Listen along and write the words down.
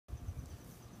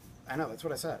I know, that's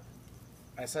what I said.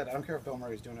 I said, I don't care if Bill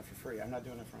Murray's doing it for free. I'm not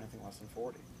doing it for anything less than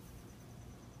 40.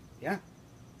 Yeah.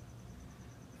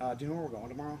 Do you know where we're going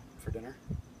tomorrow for dinner?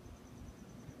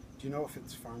 Do you know if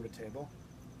it's farm to table?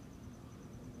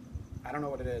 I don't know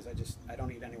what it is. I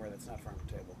don't eat anywhere that's not farm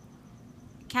to table.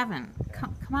 Kevin, Yeah.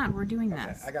 come on, we're doing Okay,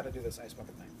 this. I got to do this ice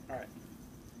bucket thing. All right.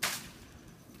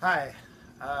 Hi,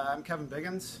 I'm Kevin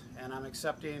Biggins, and I'm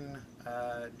accepting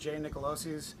Jay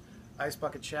Nicolosi's Ice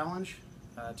Bucket Challenge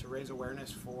to raise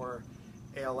awareness for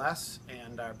ALS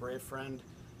and our brave friend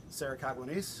Sarah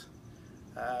Cogwanese.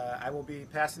 I will be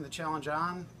passing the challenge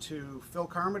on to Phil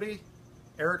Carmody,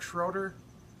 Eric Schroeder,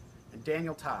 and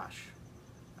Daniel Tosh,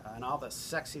 and all the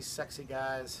sexy, sexy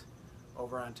guys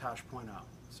over on Tosh.0.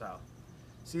 So,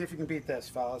 see if you can beat this,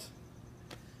 fellas.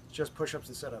 It's just push-ups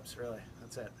and sit-ups, really.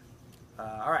 That's it.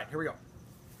 All right, here we go.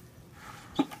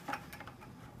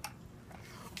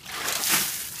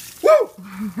 Woo!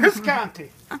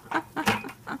 Visconti!